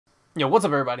Yo, what's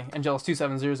up everybody?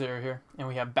 Angelus2700 here, and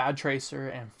we have Bad Tracer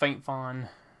and Faint Fawn,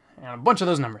 and a bunch of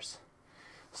those numbers.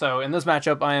 So in this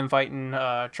matchup, I am fighting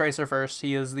Tracer first.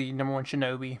 He is the #1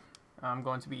 Shinobi. I'm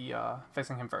going to be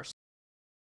fixing him first.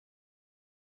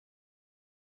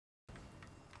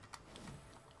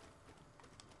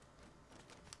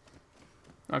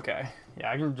 Okay,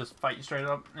 yeah, I can just fight you straight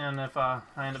up, and if I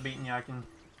end up beating you, I can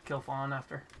kill Fawn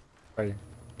after. Right.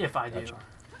 If I do. Gotcha.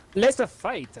 Let's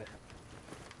fight.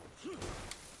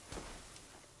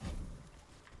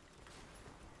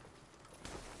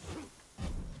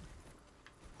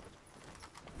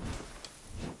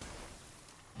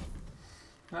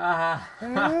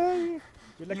 Hey,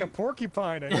 you're like a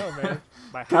porcupine, I know, man.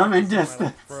 My Come in heart is in my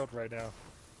distance. throat right now.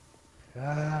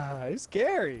 Ah, it's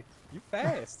scary. You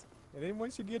fast, and then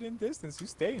once you get in distance, you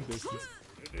stay in distance.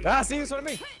 Ah, see, that's what I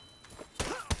mean.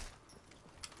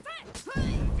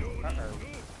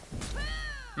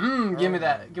 Give me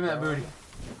that booty.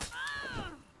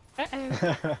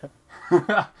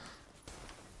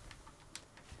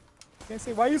 Can't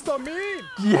say why you so mean.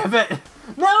 Give it.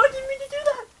 No, I didn't mean to do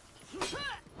that.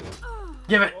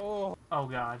 Give it. Oh, Oh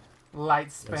god. Light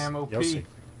spam OP. you'll see.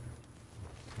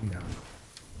 No.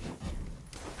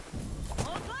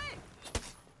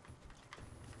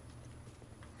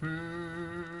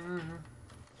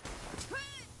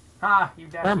 Ha, you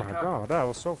dashed Oh my up. god, that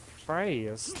was so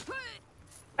fast.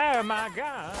 Oh my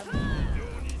god.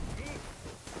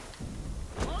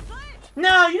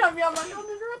 No, you knocked me out my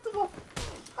uninterruptible.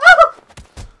 Oh!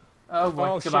 Oh boy,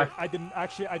 Oh goodbye. shit, I didn't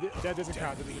actually, that doesn't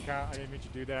count, that doesn't count. I didn't mean to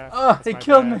do that. Oh, That's it my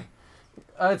killed bad. me.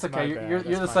 It's okay, my bad, you're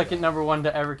that's the my second bad. #1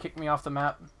 to ever kick me off the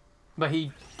map. But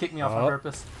he kicked me off on Oh.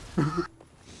 purpose.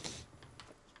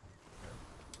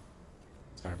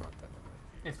 Sorry about that.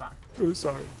 It's fine. Oh,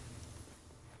 sorry.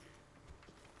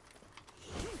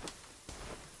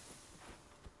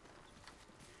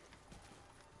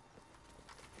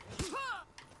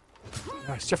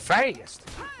 Nice, you're fast.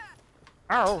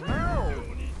 Oh no!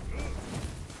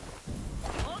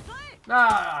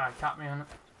 Ah, caught me on it.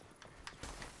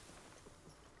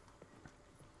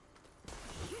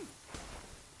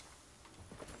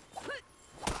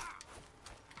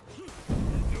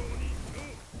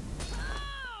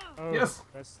 Oh, Yes.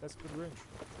 That's good range.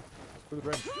 That's good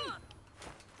range.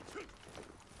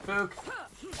 Fook.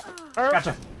 Oh,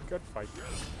 Gotcha. good fight.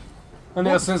 I knew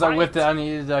as soon as I whipped it, I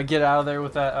needed to get out of there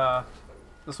with that,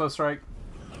 the swift strike.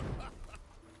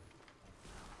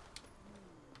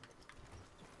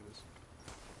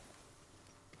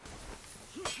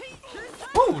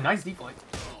 Ooh, nice deflect.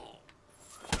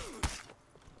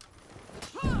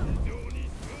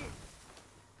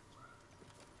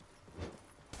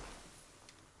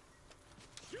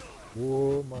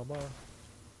 Whoa, mama.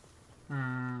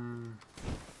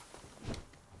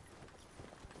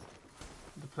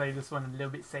 To play this one a little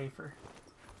bit safer.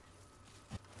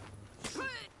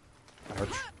 Ouch.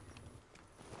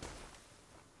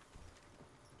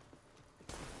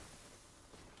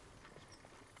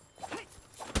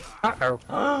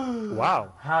 Uh-oh.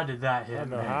 Wow. How did that I hit don't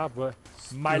know me? how, but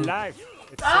my life.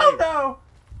 It's Oh safe. no!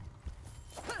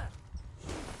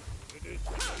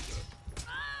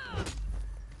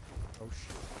 Oh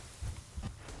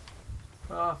shit.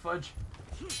 Oh fudge.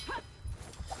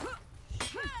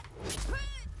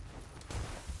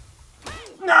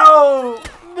 No!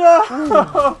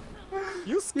 No!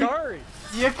 You scary.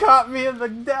 You caught me in the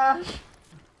dash. Let's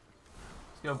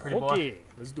go, pretty boy. Okay,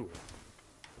 let's do it.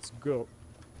 Let's go.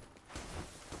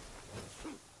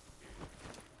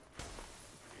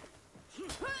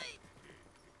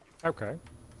 Okay.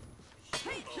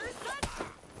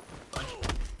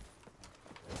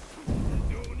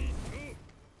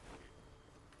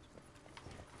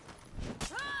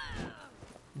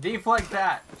 Deflect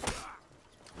that.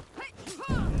 I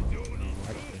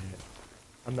can't.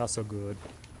 I'm not so good.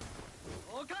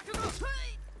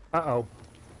 Uh-oh.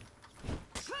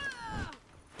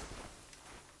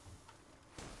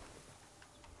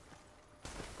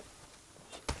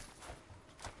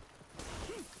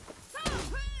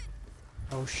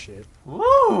 Oh shit.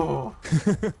 Woo!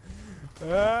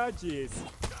 Ah, jeez.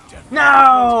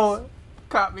 No!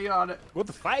 Caught me on it. What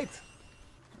the fight?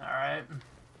 Alright.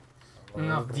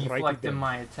 Enough Right deflecting then.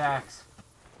 my attacks.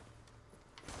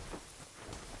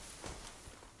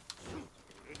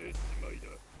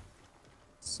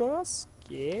 So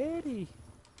scary.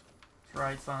 That's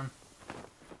right, son.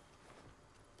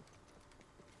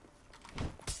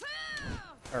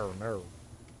 Oh no.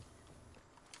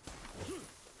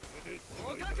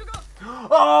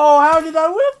 Oh, how did I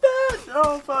whip that?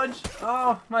 Oh, fudge.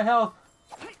 Oh, my health.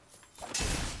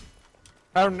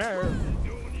 Oh no.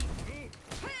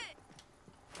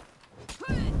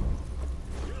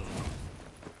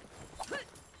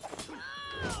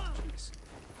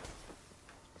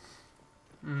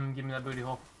 that booty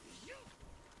hole.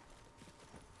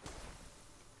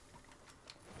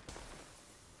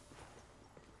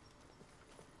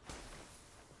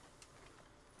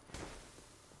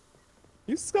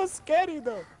 You're so scary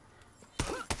though.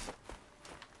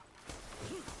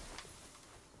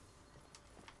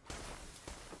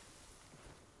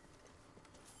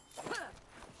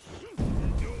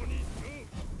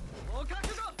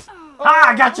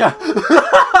 Ah, gotcha!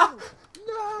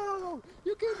 No,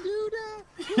 you can do that.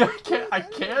 Yeah, I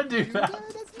can't do that.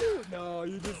 That's new. No,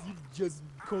 you just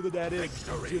coded that in. You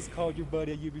just called your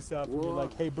buddy at Ubisoft and you're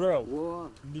like, hey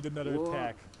bro, you need another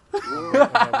attack. That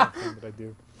one thing that I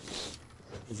do.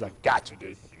 He's like, gotcha,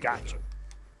 dude, gotcha.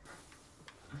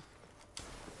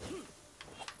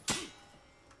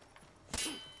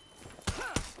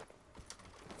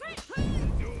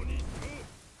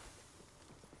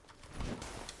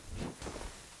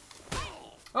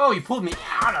 Oh, you pulled me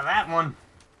out of that one.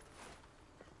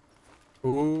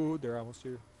 Ooh, they're almost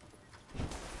here.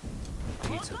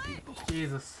 Pizza people.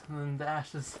 Jesus, and then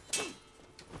dashes.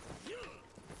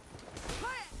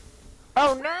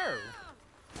 Oh no!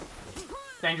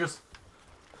 Dangerous.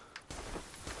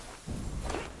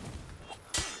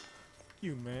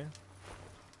 You man.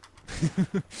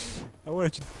 I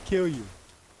wanted to kill you.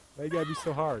 Why you gotta be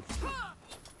so hard?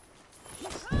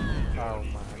 Oh my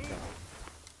god.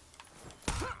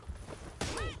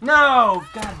 No!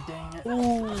 God dang it.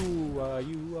 Ooh,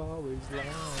 you always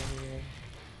lying.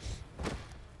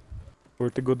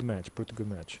 Put a good match. Put a good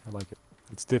match. I like it.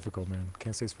 It's difficult, man.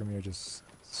 Can't say it's for me. I just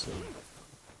so.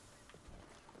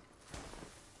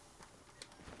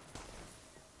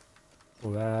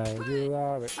 Why you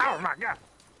always? Oh my god!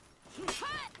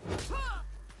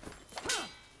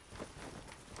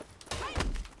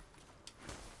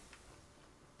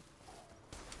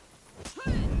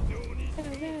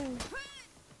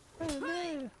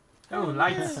 Oh,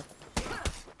 lights.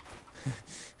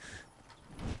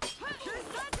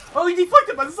 Oh, he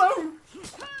deflected my zone!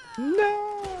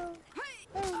 No!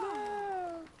 Oh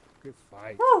no! Good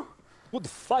fight. Woo! Good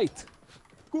fight!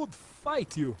 Good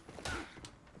fight, you!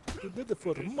 You did it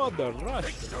for Mother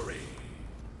Russia!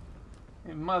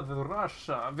 In Mother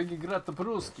Russia, Vigigrata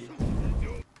Pruski.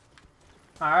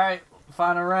 Alright,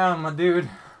 final round, my dude.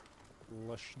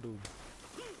 Lush dude.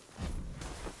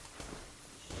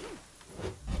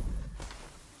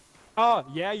 Oh,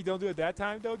 yeah, you don't do it that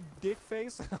time though, dick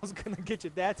face? I was gonna get you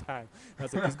that time. I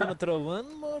was like, he's gonna throw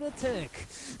one more attack.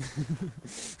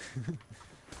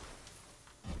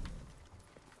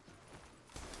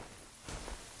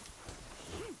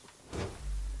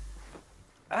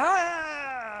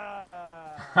 Ah!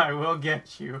 I will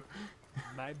get you.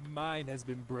 My mind has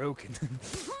been broken.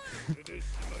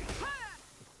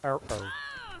 Oh, oh.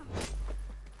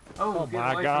 Oh, Oh get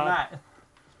my away God. from that.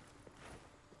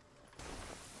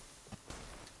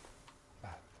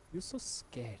 You're so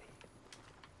scary.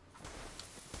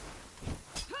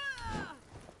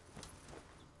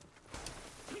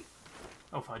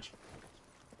 Oh, fudge.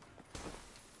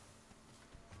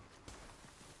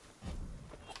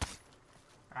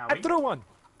 I Owie. threw one!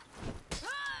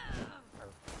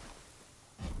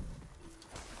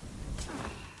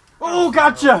 Oh,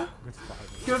 gotcha! Good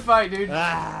fight. Good fight, dude.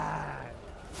 Ah!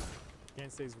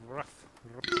 Can't say it's rough.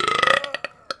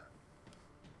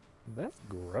 That's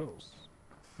gross.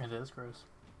 It is gross.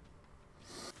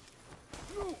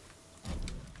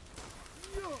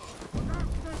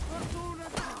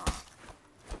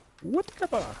 What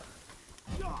the?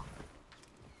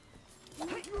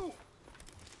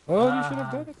 Oh, you should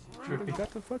have done it. trippy.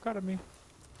 Got the fuck out of me.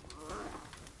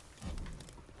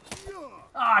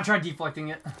 Ah, I tried deflecting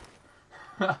it.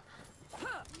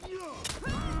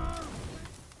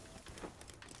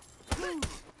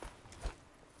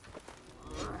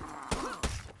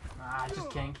 I just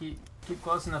can't keep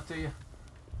close enough to you.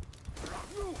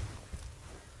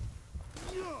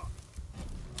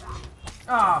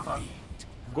 Ah, fuck.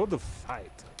 Go to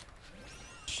fight.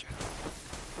 Shit.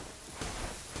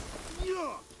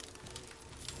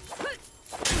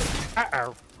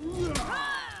 Uh-oh.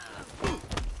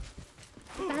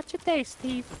 Not your day,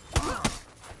 Steve.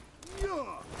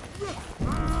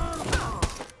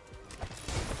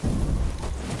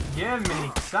 Give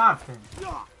me something.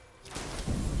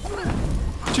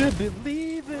 Should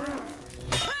believe it.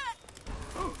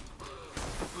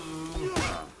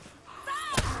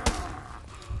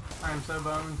 I am so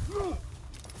boned.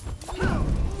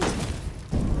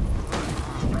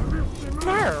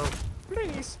 No,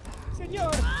 please,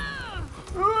 senor.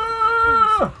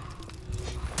 Ah!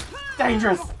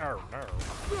 Dangerous. Oh no.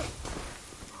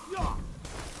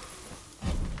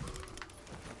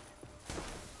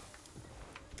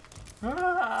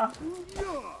 Ah.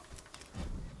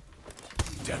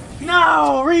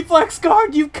 No! Reflex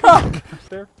guard, you cuck!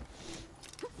 There.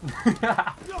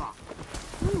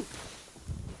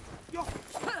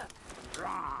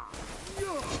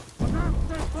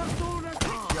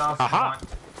 Just want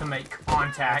to make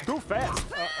contact. Too fast.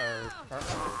 Uh-oh.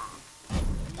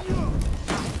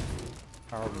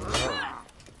 Oh, no.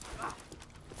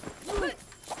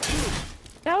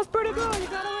 That was pretty good. You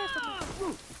got away from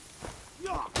me.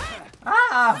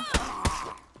 Ah!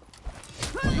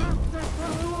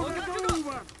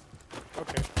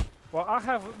 Okay. Well, I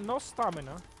have no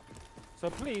stamina. So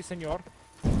please, senor,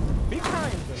 be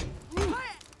kind.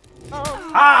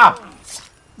 Oh. Ah!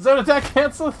 Zone attack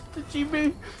cancel the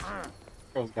GB.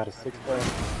 Girl's got a 6-player.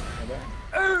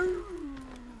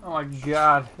 Oh my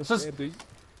god. It's just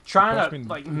trying to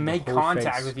like make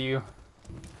contact face. with you.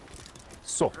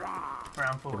 So.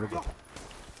 Round 4.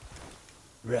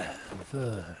 Round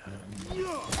 4.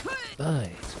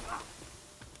 Fight.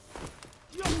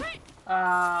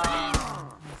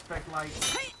 Expect light.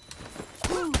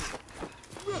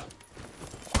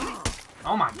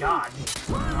 Oh my god.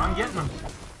 I'm getting them.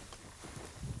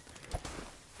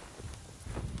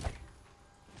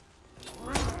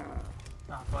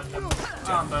 Oh, fudge them.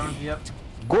 Oh, bones, yep.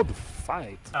 Good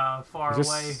fight. Far Is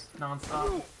away, this-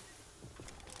 non-stop.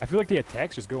 I feel like the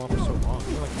attacks just go on for so long. I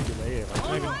feel like the delay.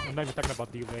 Like, I'm not even talking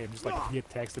about delay. I'm just like the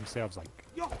attacks themselves. Like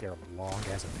they're long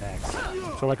ass attacks.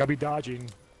 So like I'll be dodging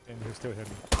and he'll still hit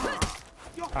me.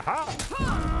 Haha!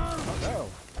 Oh no!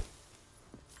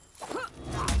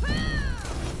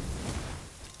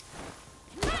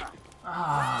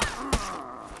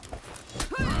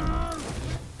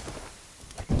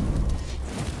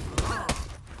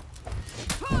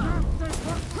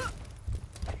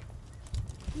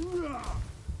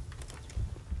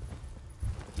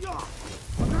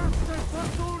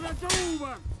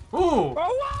 Ooh!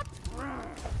 Oh what?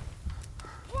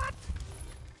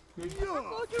 It's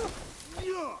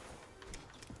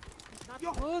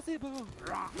not possible.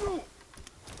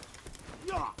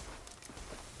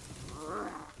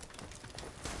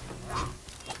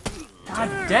 God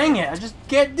dang it! I just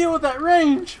can't deal with that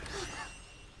range.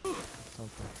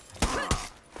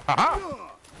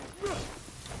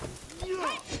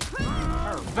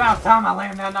 About time I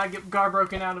land that and not get guard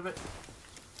broken out of it.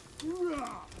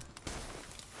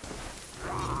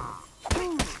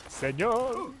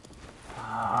 Senor!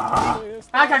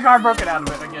 I got guard broken out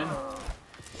of it again.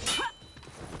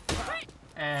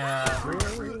 And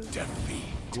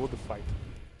Good fight.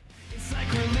 It's like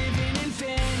we're living in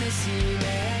fantasy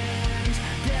land,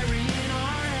 burying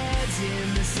our heads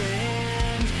in the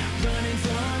sand, running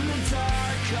from the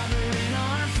dark, covering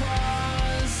our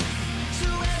flaws, so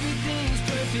everything's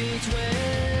perfect when